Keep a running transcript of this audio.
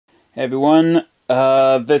Hey everyone,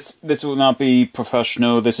 this will not be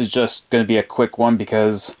professional. This is just going to be a quick one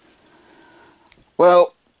because,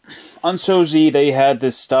 well, on ShowZ they had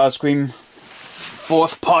this StarScream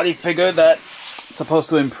fourth party figure that's supposed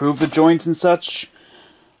to improve the joints and such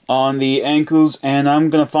on the ankles, and I'm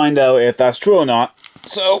going to find out if that's true or not.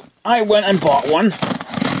 So I went and bought one,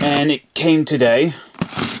 and it came today.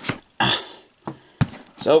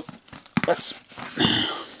 So let's...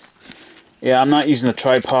 Yeah, I'm not using a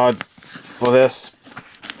tripod for this,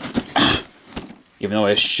 even though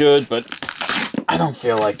I should, but I don't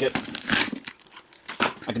feel like it.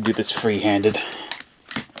 I can do this free-handed.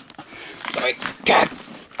 So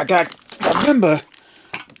I got remember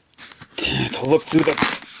to look through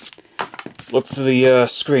the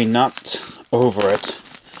screen, not over it.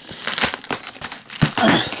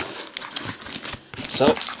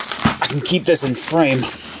 So I can keep this in frame.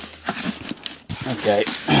 Okay.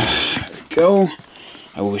 Go.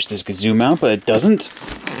 I wish this could zoom out, but it doesn't.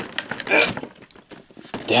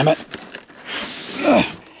 Damn it.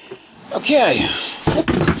 Okay.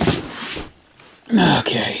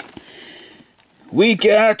 Okay. We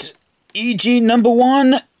got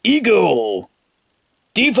EG-01 Eagle.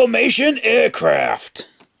 Deformation aircraft.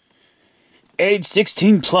 Age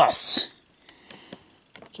 16 plus.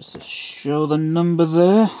 Just to show the number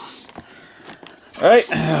there. Alright.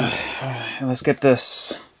 Let's get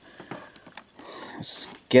this. Let's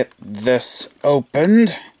get this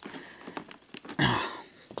opened.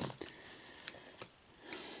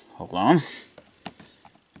 Hold on.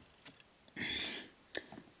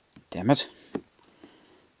 Damn it.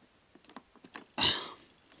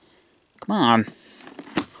 Come on.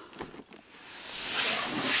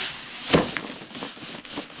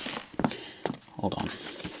 Hold on.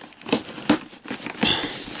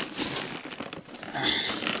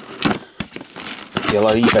 Be a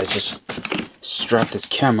lot easier if I just strap this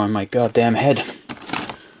camera on my goddamn head.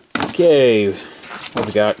 Okay, what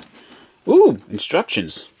we got? Ooh,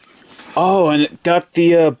 instructions. Oh, and it got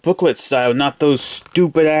the booklet style, not those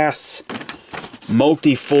stupid ass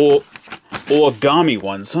multi-fold origami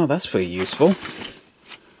ones. Oh, that's pretty useful.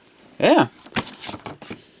 Yeah.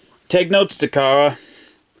 Take notes, Takara.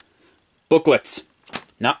 Booklets,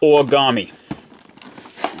 not origami.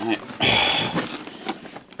 Alright.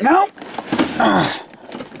 No!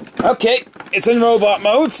 Okay, it's in robot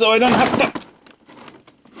mode, so I don't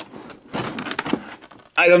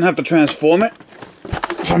have to transform it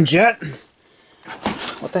from jet.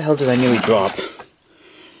 What the hell did I nearly drop?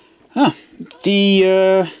 Huh,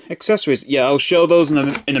 the accessories. Yeah, I'll show those in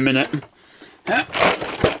a minute. There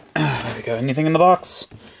we go. Anything in the box?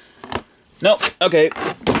 Nope. Okay.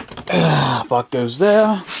 Box goes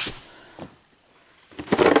there.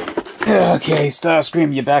 Okay,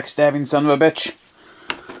 StarScream, you backstabbing son of a bitch.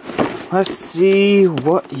 Let's see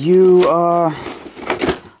what you are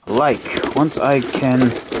like once I can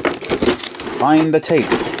find the tape.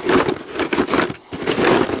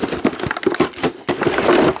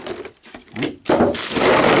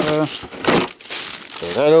 Throw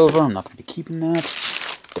that over. I'm not going to be keeping that,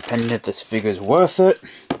 depending if this figure is worth it.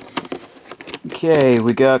 Okay,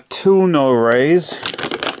 we got two no rays.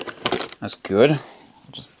 That's good.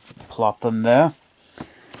 Just plop them there.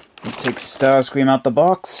 We'll take StarScream out the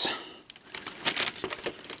box.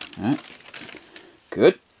 Alright.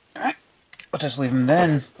 Good. Alright. I'll just leave him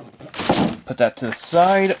then. Put that to the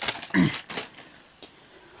side.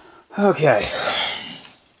 Okay.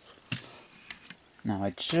 Now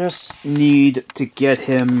I just need to get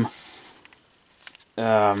him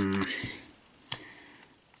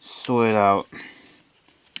sorted out.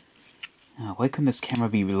 Why couldn't this camera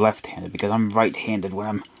be left-handed? Because I'm right-handed when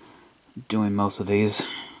I'm doing most of these.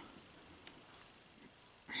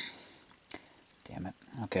 Damn it.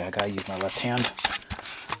 Okay, I gotta use my left hand.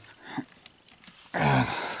 Okay,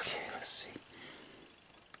 let's see.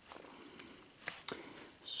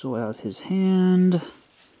 Sort out his hand.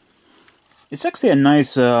 It's actually a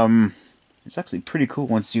nice, it's actually pretty cool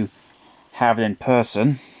once you have it in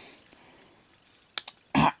person.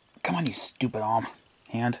 Come on, you stupid arm.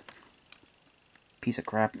 Hand. Piece of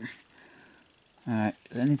crap. Alright,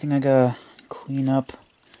 is there anything I gotta clean up?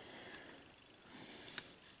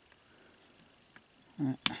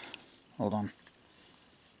 Hold on.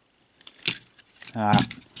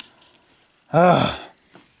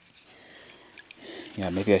 Yeah,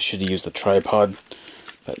 maybe I should have used the tripod.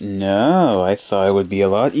 But no, I thought it would be a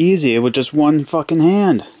lot easier with just one fucking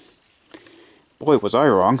hand. Boy, was I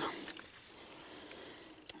wrong.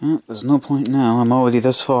 Well, there's no point now. I'm already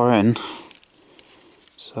this far in.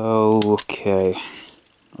 So, okay.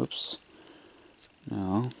 Oops.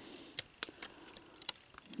 No.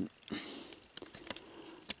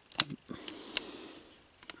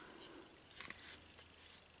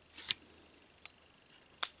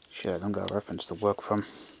 Shit, I don't got a reference to work from.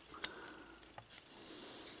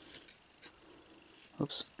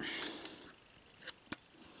 Oops.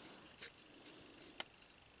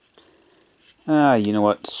 You know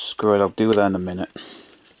what? Screw it, I'll do that in a minute.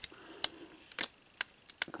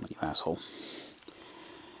 Come on, you asshole.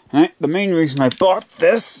 Alright, the main reason I bought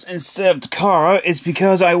this instead of Takara is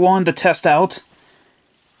because I wanted to test out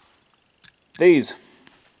these.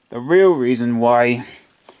 The real reason why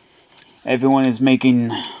everyone is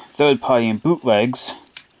making third-party and bootlegs,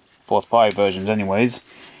 fourth-party versions anyways,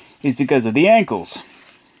 is because of the ankles.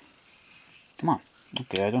 Come on.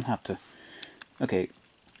 Okay, I don't have to... Okay.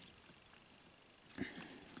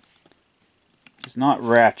 It's not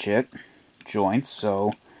ratchet joints,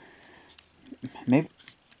 so... Maybe...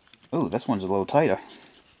 Oh, this one's a little tighter.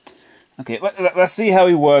 Okay, let's see how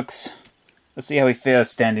he works. Let's see how he fares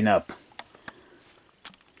standing up.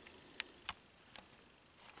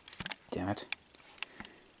 Damn it.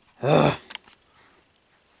 Ugh.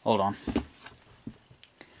 Hold on.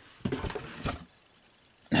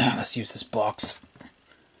 Let's use this box.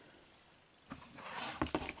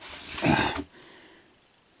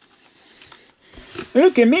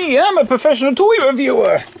 Look at me, I'm a professional toy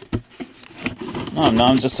reviewer! No,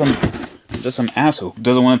 I'm just some asshole who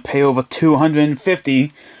doesn't want to pay over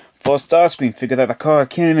 $250 for a StarScream figure that the car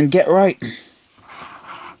can't even get right.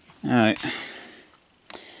 Alright.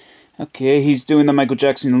 Okay, he's doing the Michael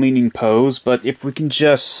Jackson leaning pose, but if we can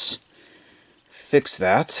just fix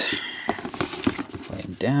that. Lay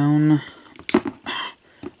him down.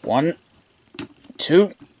 1,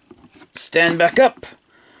 2, stand back up.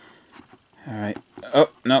 Alright. Oh,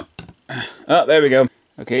 no. Oh, there we go.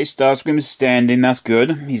 Okay, StarScream is standing, that's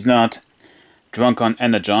good. He's not drunk on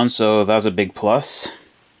Energon, so that's a big plus.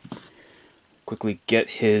 Quickly get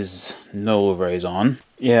his null rays on.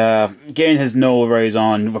 Yeah, getting his null rays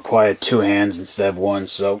on required 2 hands instead of 1,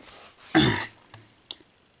 so...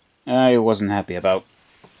 I wasn't happy about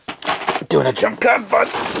doing a jump cut, but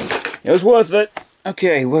it was worth it.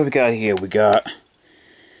 Okay, what do we got here? We got...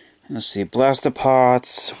 Let's see, blaster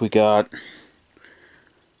parts. We got...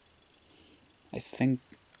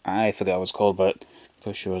 I forgot what it's called, but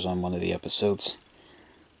pretty sure it was on one of the episodes.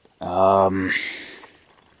 Hang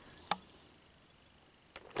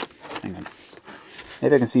on.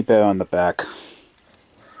 Maybe I can see better on the back.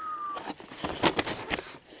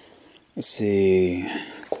 Let's see.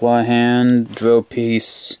 Claw hand, drill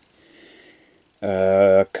piece,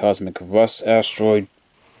 cosmic rust asteroid,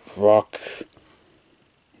 rock,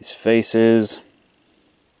 his faces,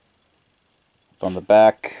 from the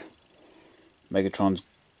back, Megatron's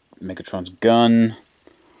gun,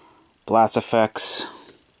 blast effects,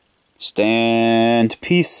 stand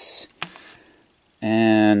piece,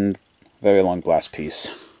 and very long blast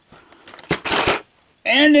piece.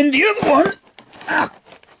 And in the other one,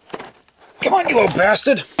 come on, you little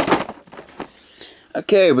bastard!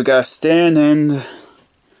 Okay, we got a stand and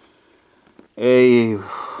a...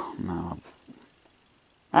 No.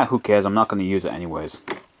 Who cares? I'm not going to use it anyways.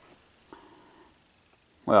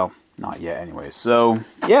 Well, not yet anyways. So,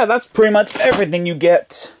 yeah, that's pretty much everything you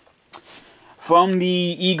get from the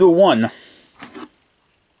Eagle 1.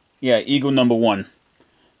 Yeah, Eagle number 1.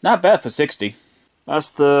 Not bad for 60. That's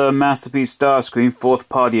the Masterpiece StarScream 4th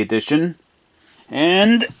Party Edition.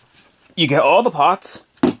 And you get all the parts,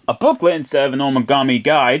 a booklet instead of an origami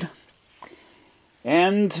guide.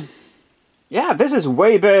 And yeah, this is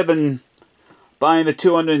way better than buying the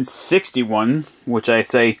 261, which I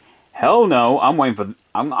say, hell no, I'm waiting for...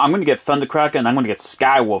 I'm going to get Thundercracker and I'm going to get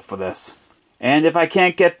Skywolf for this. And if I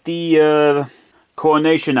can't get the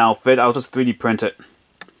Coronation outfit, I'll just 3D print it.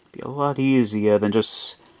 Be a lot easier than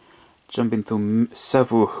just jumping through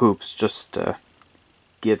several hoops just to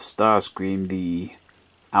give StarScream the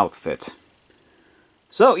outfit.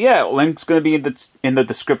 So yeah, link's going to be in the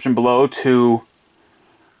description below to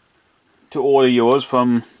order yours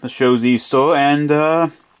from the ShowZstore, and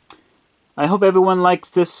I hope everyone likes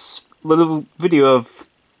this little video of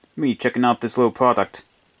me checking out this little product.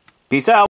 Peace out!